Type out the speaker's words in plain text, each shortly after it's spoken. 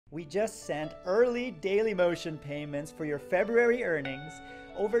We just sent early Dailymotion payments for your February earnings.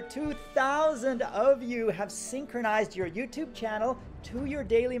 Over 2,000 of you have synchronized your YouTube channel to your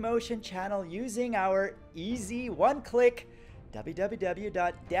Dailymotion channel using our easy one-click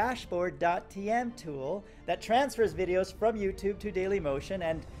www.dashboard.tm tool that transfers videos from YouTube to Dailymotion,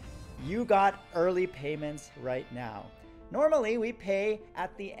 and you got early payments right now. Normally we pay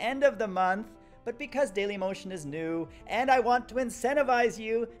at the end of the month, but because Dailymotion is new and I want to incentivize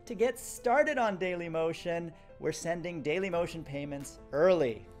you to get started on Dailymotion, we're sending Dailymotion payments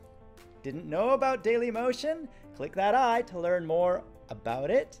early. Didn't know about Dailymotion? Click that I to learn more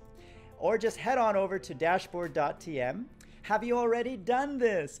about it, or just head on over to dashboard.tm. Have you already done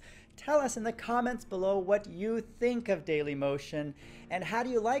this? Tell us in the comments below what you think of Dailymotion, and how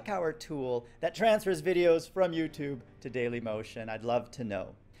do you like our tool that transfers videos from YouTube to Dailymotion? I'd love to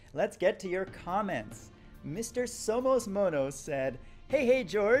know. Let's get to your comments. Mr. Somos Monos said, Hey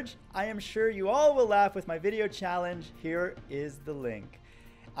George, I am sure you all will laugh with my video challenge. Here is the link.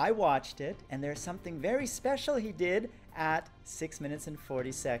 I watched it, and there's something very special he did at 6 minutes and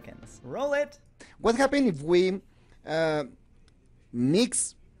 40 seconds. Roll it. What happened if we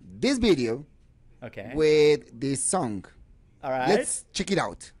mix this video with this song? All right. Let's check it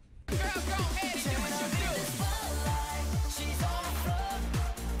out.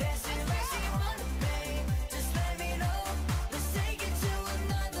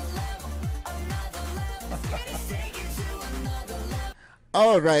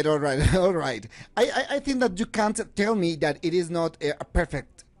 All right. I think that you can't tell me that it is not a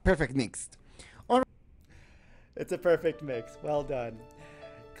perfect mix. It's a perfect mix. Well done.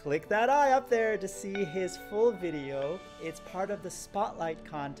 Click that eye up there to see his full video. It's part of the Spotlight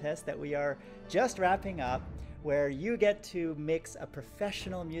contest that we are just wrapping up, where you get to mix a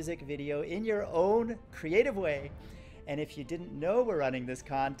professional music video in your own creative way. And if you didn't know we're running this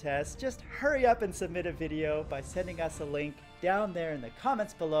contest, just hurry up and submit a video by sending us a link down there in the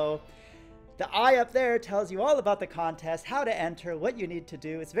comments below. The eye up there tells you all about the contest, how to enter, what you need to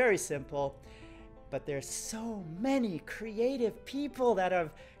do. It's very simple. But there's so many creative people that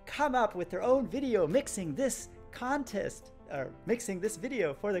have come up with their own video mixing this contest, or mixing this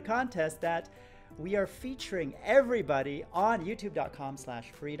video for the contest, that we are featuring everybody on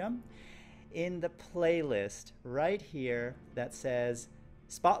youtube.com/freedom in the playlist right here that says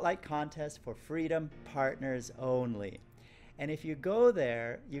Spotlight Contest for Freedom Partners Only. And if you go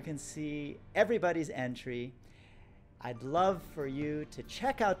there, you can see everybody's entry. I'd love for you to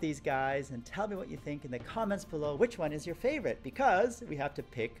check out these guys and tell me what you think in the comments below. Which one is your favorite? Because we have to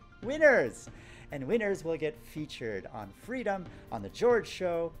pick winners. And winners will get featured on Freedom, on The George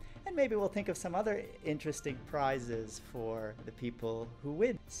Show, and maybe we'll think of some other interesting prizes for the people who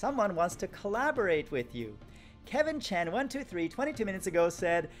win. Someone wants to collaborate with you. Kevin Chen 123 22 minutes ago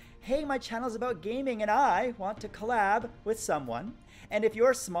said, Hey, my channel's about gaming and I want to collab with someone. And if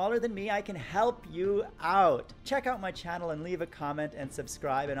you're smaller than me, I can help you out. Check out my channel and leave a comment and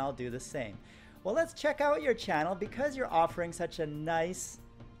subscribe, and I'll do the same. Well, let's check out your channel because you're offering such a nice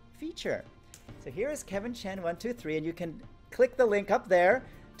feature. So here is Kevin Chen 123, and you can click the link up there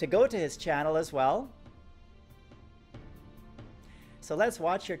to go to his channel as well. So let's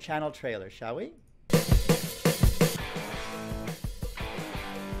watch your channel trailer, shall we?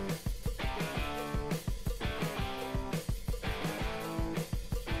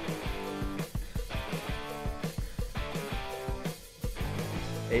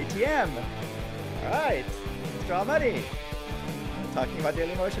 ATM. All right, let's draw money. I'm talking about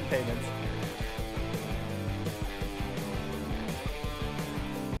Dailymotion payments.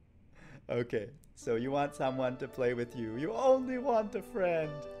 Okay, so you want someone to play with you. You only want a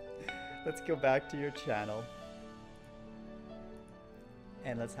friend. Let's go back to your channel.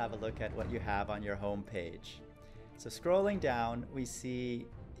 And let's have a look at what you have on your home page. So scrolling down, we see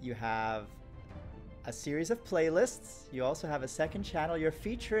you have a series of playlists. You also have a second channel. You're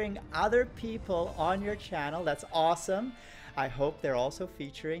featuring other people on your channel. That's awesome. I hope they're also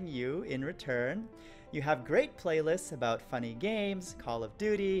featuring you in return. You have great playlists about funny games, Call of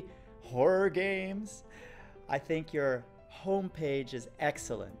Duty, horror games. I think your homepage is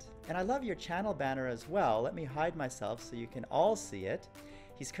excellent. And I love your channel banner as well. Let me hide myself so you can all see it.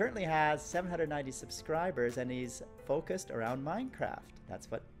 He currently has 790 subscribers and he's focused around Minecraft. That's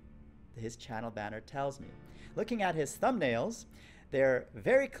what his channel banner tells me. Looking at his thumbnails, they're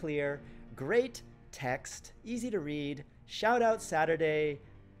very clear, great text, easy to read, Shout Out Saturday,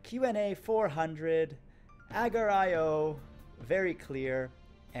 Q&A 400, Agar.io, very clear,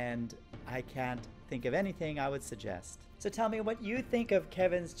 and I can't think of anything I would suggest. So tell me what you think of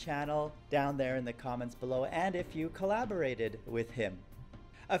Kevin's channel down there in the comments below, and if you collaborated with him.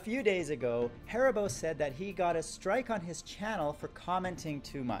 A few days ago, Haribo said that he got a strike on his channel for commenting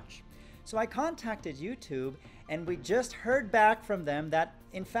too much. So I contacted YouTube and we just heard back from them that,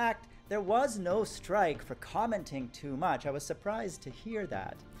 in fact, there was no strike for commenting too much. I was surprised to hear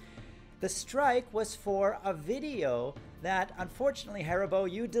that. The strike was for a video that, unfortunately, Haribo,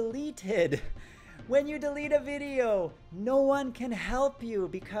 you deleted. When you delete a video, no one can help you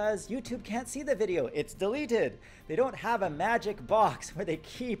because YouTube can't see the video. It's deleted. They don't have a magic box where they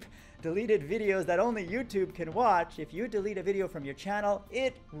keep deleted videos that only YouTube can watch. If you delete a video from your channel,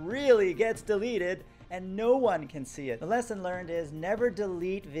 it really gets deleted and no one can see it. The lesson learned is never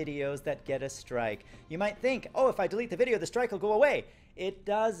delete videos that get a strike. You might think, oh, if I delete the video, the strike will go away. It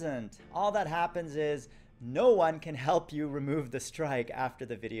doesn't. All that happens is no one can help you remove the strike after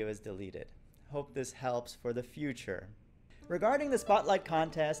the video is deleted. Hope this helps for the future. Regarding the Spotlight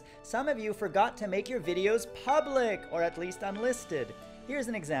contest, some of you forgot to make your videos public or at least unlisted. Here's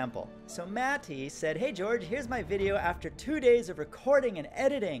an example. So Matty said, hey George, here's my video after 2 days of recording and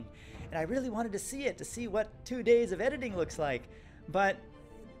editing. And I really wanted to see it, to see what 2 days of editing looks like. But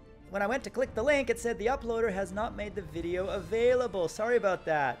when I went to click the link, it said the uploader has not made the video available. Sorry about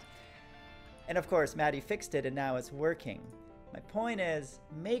that. And of course, Matty fixed it and now it's working. My point is,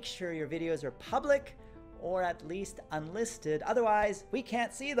 make sure your videos are public or at least unlisted, otherwise we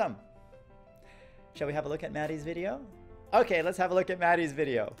can't see them. Shall we have a look at Matty's video? Okay, let's have a look at Matty's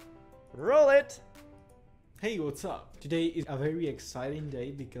video. Roll it! Hey, what's up? Today is a very exciting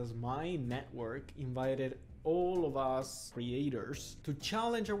day because my network invited all of us creators to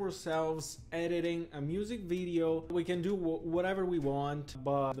challenge ourselves editing a music video. We can do whatever we want,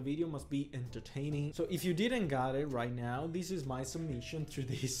 but the video must be entertaining. So if you didn't got it right now, this is my submission to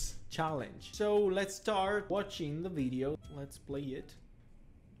this challenge. So let's start watching the video. Let's play it.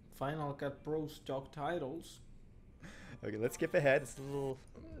 Final Cut Pro stock titles. Okay, let's skip ahead. It's a little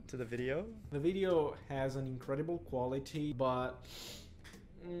to the video. The video has an incredible quality, but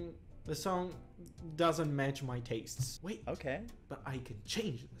the song doesn't match my tastes. Wait, okay. But I can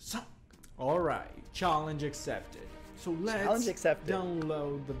change the song. Alright, challenge accepted. So let's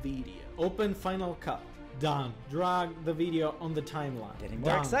download the video. Open Final Cut. Done. Drag the video on the timeline. Getting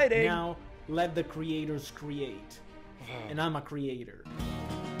more exciting. Now let the creators create. And I'm a creator.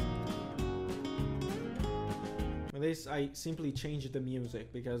 With this, I simply changed the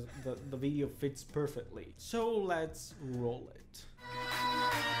music because the video fits perfectly. So let's roll it.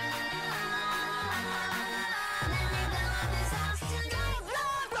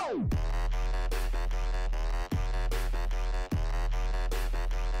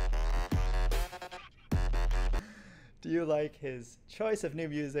 Do you like his choice of new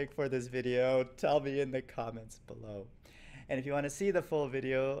music for this video? Tell me in the comments below. And if you want to see the full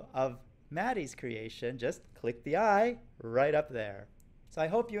video of Matty's creation, just click the eye right up there. So I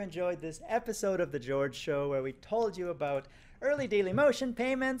hope you enjoyed this episode of The George Show where we told you about early Dailymotion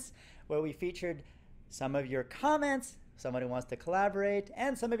payments, where we featured some of your comments, someone who wants to collaborate,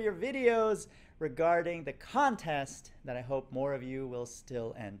 and some of your videos regarding the contest that I hope more of you will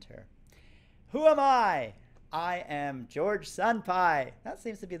still enter. Who am I? I am George Sunpie. That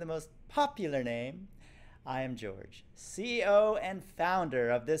seems to be the most popular name. I am George, CEO and founder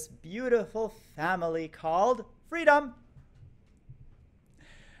of this beautiful family called Freedom,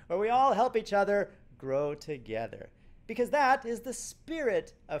 where we all help each other grow together, because that is the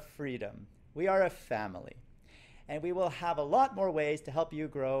spirit of freedom. We are a family, and we will have a lot more ways to help you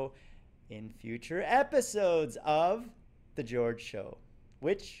grow in future episodes of The George Show,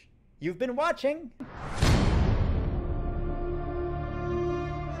 which you've been watching.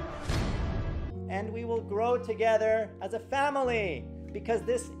 And we will grow together as a family, because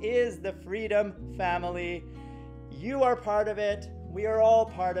this is the Freedom Family. You are part of it, we are all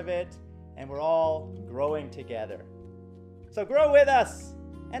part of it, and we're all growing together. So grow with us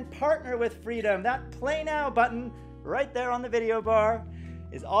and partner with Freedom. That Play Now button right there on the video bar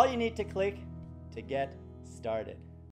is all you need to click to get started.